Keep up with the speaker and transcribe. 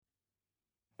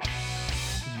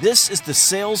This is the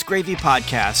Sales Gravy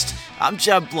Podcast. I'm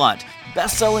Jeb Blunt,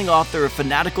 best-selling author of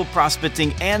Fanatical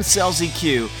Prospecting and Sales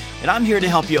EQ, and I'm here to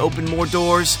help you open more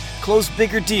doors, close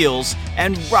bigger deals,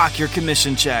 and rock your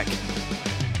commission check.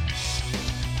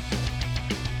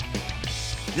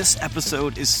 This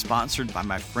episode is sponsored by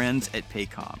my friends at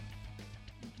Paycom.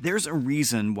 There's a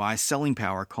reason why Selling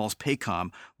Power calls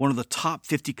Paycom one of the top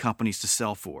 50 companies to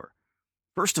sell for.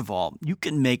 First of all, you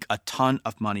can make a ton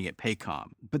of money at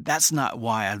Paycom, but that's not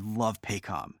why I love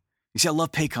Paycom. You see, I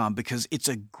love Paycom because it's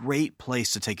a great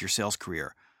place to take your sales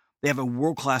career. They have a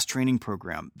world-class training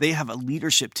program. They have a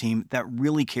leadership team that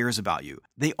really cares about you.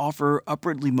 They offer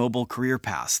upwardly mobile career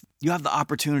paths. You have the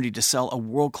opportunity to sell a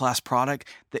world-class product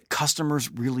that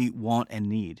customers really want and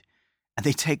need. And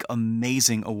they take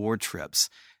amazing award trips.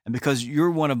 And because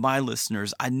you're one of my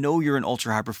listeners, I know you're an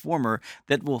ultra-high performer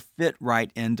that will fit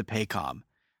right into Paycom.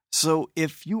 So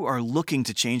if you are looking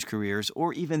to change careers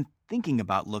or even thinking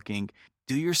about looking,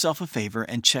 do yourself a favor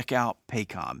and check out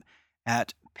Paycom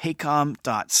at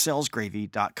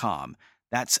paycom.salesgravy.com.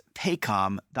 That's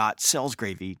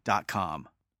paycom.salesgravy.com.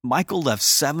 Michael left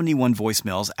 71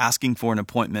 voicemails asking for an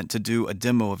appointment to do a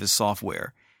demo of his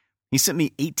software. He sent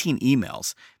me 18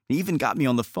 emails. He even got me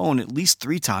on the phone at least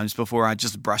 3 times before I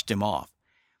just brushed him off.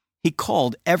 He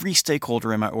called every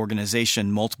stakeholder in my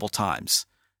organization multiple times.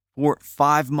 For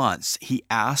 5 months, he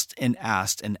asked and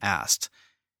asked and asked,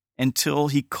 until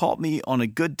he called me on a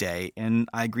good day and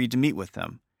I agreed to meet with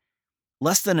him.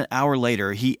 Less than an hour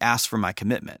later, he asked for my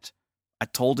commitment. I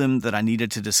told him that I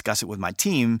needed to discuss it with my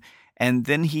team, and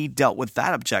then he dealt with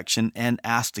that objection and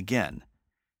asked again.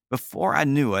 Before I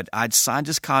knew it, I'd signed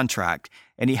his contract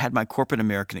and he had my corporate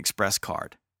American Express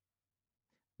card.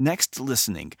 Next to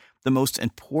listening, the most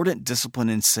important discipline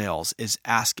in sales is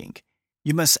asking.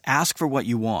 You must ask for what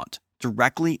you want,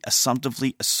 directly,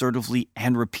 assumptively, assertively,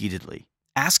 and repeatedly.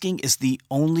 Asking is the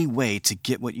only way to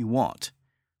get what you want.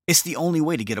 It's the only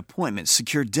way to get appointments,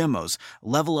 secure demos,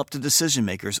 level up to decision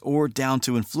makers or down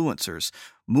to influencers,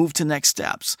 move to next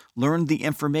steps, learn the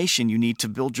information you need to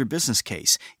build your business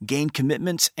case, gain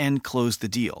commitments, and close the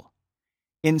deal.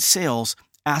 In sales,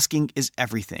 asking is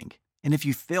everything. And if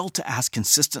you fail to ask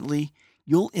consistently,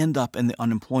 you'll end up in the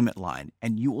unemployment line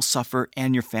and you will suffer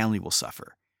and your family will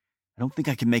suffer. I don't think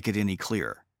I can make it any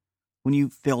clearer. When you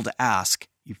fail to ask,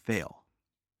 you fail.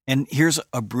 And here's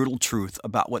a brutal truth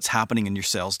about what's happening in your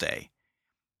sales day.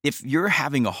 If you're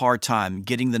having a hard time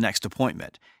getting the next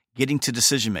appointment, getting to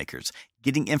decision makers,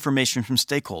 getting information from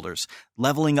stakeholders,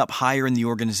 leveling up higher in the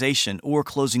organization, or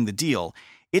closing the deal,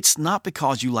 it's not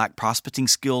because you lack prospecting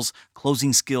skills,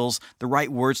 closing skills, the right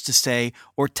words to say,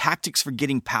 or tactics for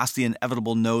getting past the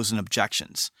inevitable no's and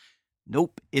objections.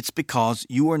 Nope, it's because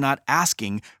you are not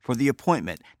asking for the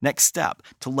appointment, next step,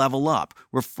 to level up,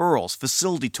 referrals,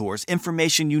 facility tours,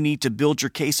 information you need to build your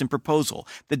case and proposal,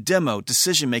 the demo,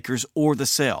 decision makers, or the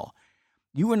sale.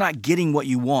 You are not getting what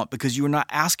you want because you are not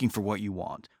asking for what you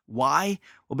want. Why?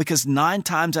 Well, because 9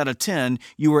 times out of 10,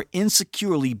 you are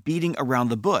insecurely beating around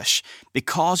the bush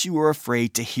because you are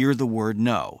afraid to hear the word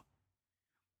no.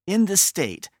 In this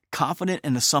state, confident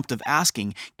and assumptive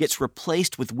asking gets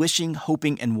replaced with wishing,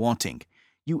 hoping, and wanting.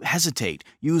 You hesitate,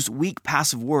 use weak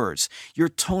passive words. Your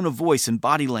tone of voice and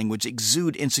body language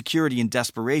exude insecurity and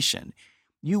desperation.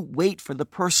 You wait for the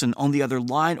person on the other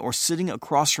line or sitting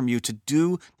across from you to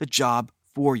do the job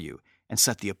for you and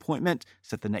set the appointment,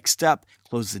 set the next step,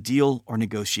 close the deal, or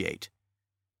negotiate.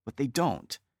 But they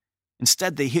don't.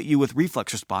 Instead, they hit you with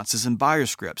reflex responses and buyer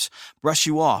scripts, brush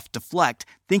you off, deflect,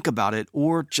 think about it,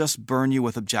 or just burn you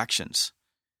with objections.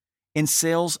 In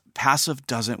sales, passive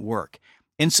doesn't work.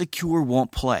 Insecure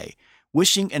won't play.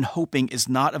 Wishing and hoping is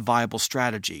not a viable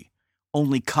strategy.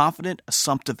 Only confident,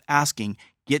 assumptive asking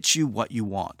gets you what you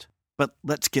want. But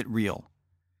let's get real.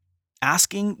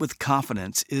 Asking with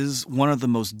confidence is one of the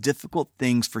most difficult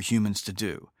things for humans to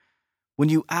do. When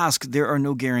you ask, there are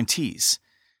no guarantees.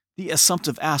 The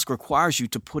assumptive ask requires you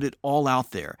to put it all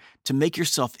out there, to make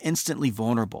yourself instantly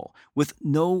vulnerable, with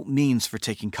no means for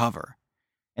taking cover.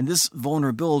 And this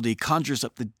vulnerability conjures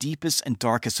up the deepest and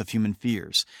darkest of human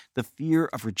fears, the fear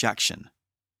of rejection.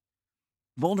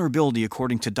 Vulnerability,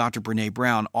 according to Dr. Brené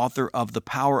Brown, author of The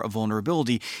Power of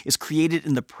Vulnerability, is created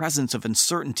in the presence of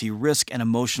uncertainty, risk, and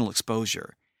emotional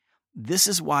exposure. This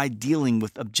is why dealing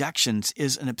with objections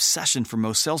is an obsession for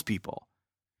most salespeople.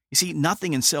 You see,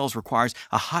 nothing in sales requires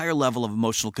a higher level of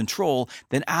emotional control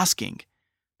than asking.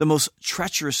 The most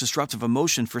treacherous, disruptive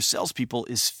emotion for salespeople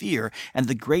is fear, and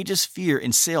the greatest fear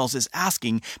in sales is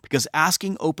asking, because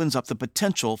asking opens up the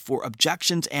potential for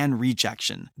objections and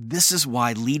rejection. This is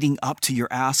why leading up to your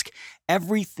ask,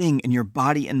 everything in your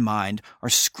body and mind are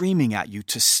screaming at you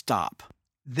to stop.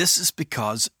 This is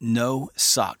because no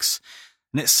sucks.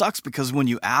 And it sucks because when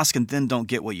you ask and then don't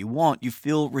get what you want, you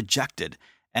feel rejected,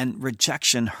 and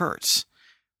rejection hurts.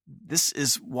 This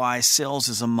is why sales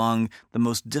is among the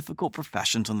most difficult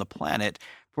professions on the planet,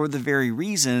 for the very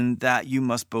reason that you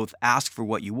must both ask for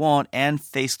what you want and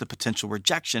face the potential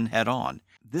rejection head on.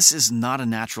 This is not a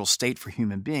natural state for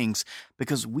human beings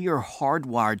because we are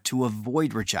hardwired to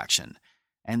avoid rejection.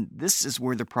 And this is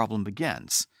where the problem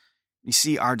begins. You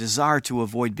see, our desire to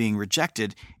avoid being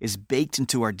rejected is baked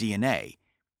into our DNA.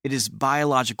 It is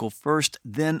biological first,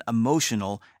 then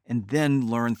emotional, and then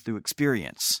learned through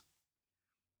experience.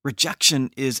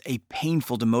 Rejection is a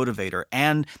painful demotivator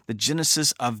and the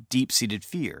genesis of deep-seated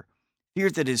fear. Fear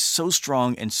that is so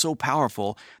strong and so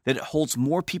powerful that it holds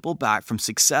more people back from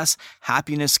success,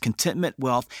 happiness, contentment,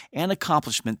 wealth, and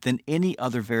accomplishment than any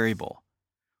other variable.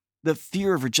 The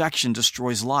fear of rejection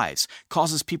destroys lives,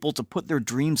 causes people to put their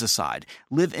dreams aside,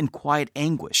 live in quiet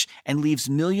anguish, and leaves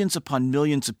millions upon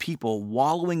millions of people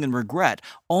wallowing in regret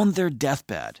on their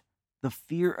deathbed. The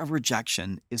fear of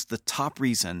rejection is the top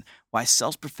reason why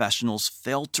sales professionals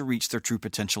fail to reach their true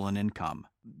potential and income.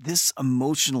 This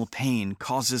emotional pain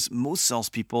causes most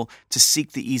salespeople to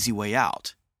seek the easy way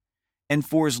out. And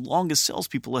for as long as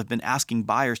salespeople have been asking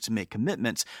buyers to make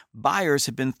commitments, buyers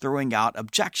have been throwing out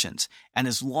objections. And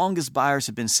as long as buyers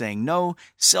have been saying no,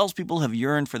 salespeople have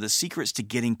yearned for the secrets to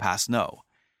getting past no.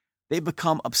 They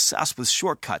become obsessed with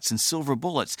shortcuts and silver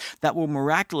bullets that will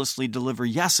miraculously deliver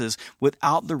yeses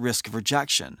without the risk of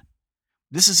rejection.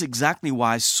 This is exactly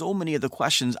why so many of the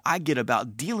questions I get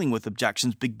about dealing with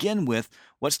objections begin with,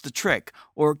 "What's the trick?"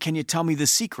 or "Can you tell me the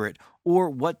secret?" or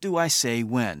 "What do I say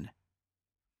when?"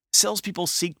 Salespeople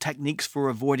seek techniques for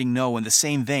avoiding no in the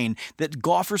same vein that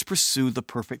golfers pursue the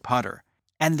perfect putter.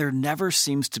 And there never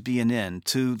seems to be an end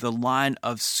to the line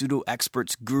of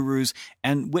pseudo-experts, gurus,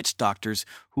 and witch doctors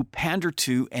who pander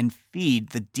to and feed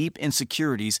the deep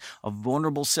insecurities of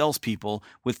vulnerable salespeople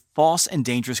with false and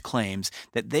dangerous claims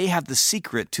that they have the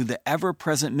secret to the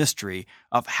ever-present mystery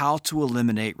of how to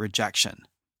eliminate rejection.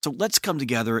 So let's come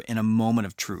together in a moment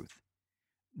of truth.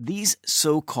 These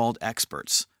so-called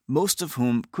experts, most of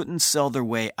whom couldn't sell their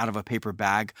way out of a paper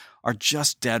bag, are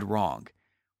just dead wrong.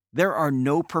 There are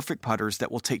no perfect putters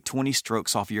that will take 20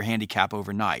 strokes off your handicap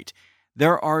overnight.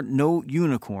 There are no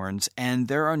unicorns, and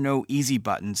there are no easy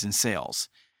buttons in sales.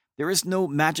 There is no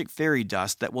magic fairy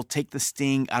dust that will take the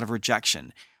sting out of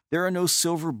rejection. There are no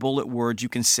silver bullet words you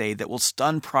can say that will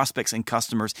stun prospects and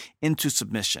customers into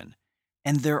submission.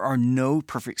 And there are no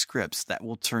perfect scripts that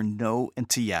will turn no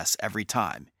into yes every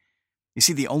time. You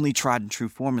see, the only tried and true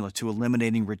formula to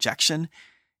eliminating rejection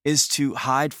is to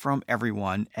hide from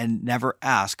everyone and never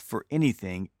ask for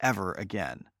anything ever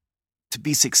again. To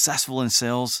be successful in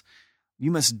sales, you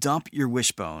must dump your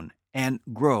wishbone and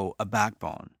grow a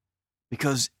backbone,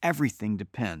 because everything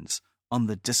depends on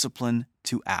the discipline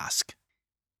to ask.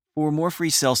 For more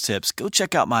free sales tips, go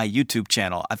check out my YouTube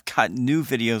channel. I've got new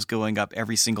videos going up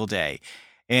every single day.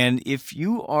 And if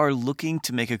you are looking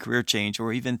to make a career change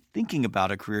or even thinking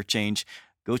about a career change,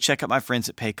 go check out my friends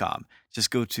at Paycom.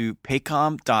 Just go to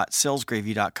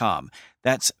paycom.salesgravy.com.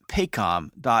 That's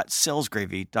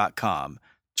paycom.salesgravy.com.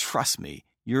 Trust me,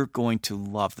 you're going to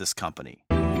love this company.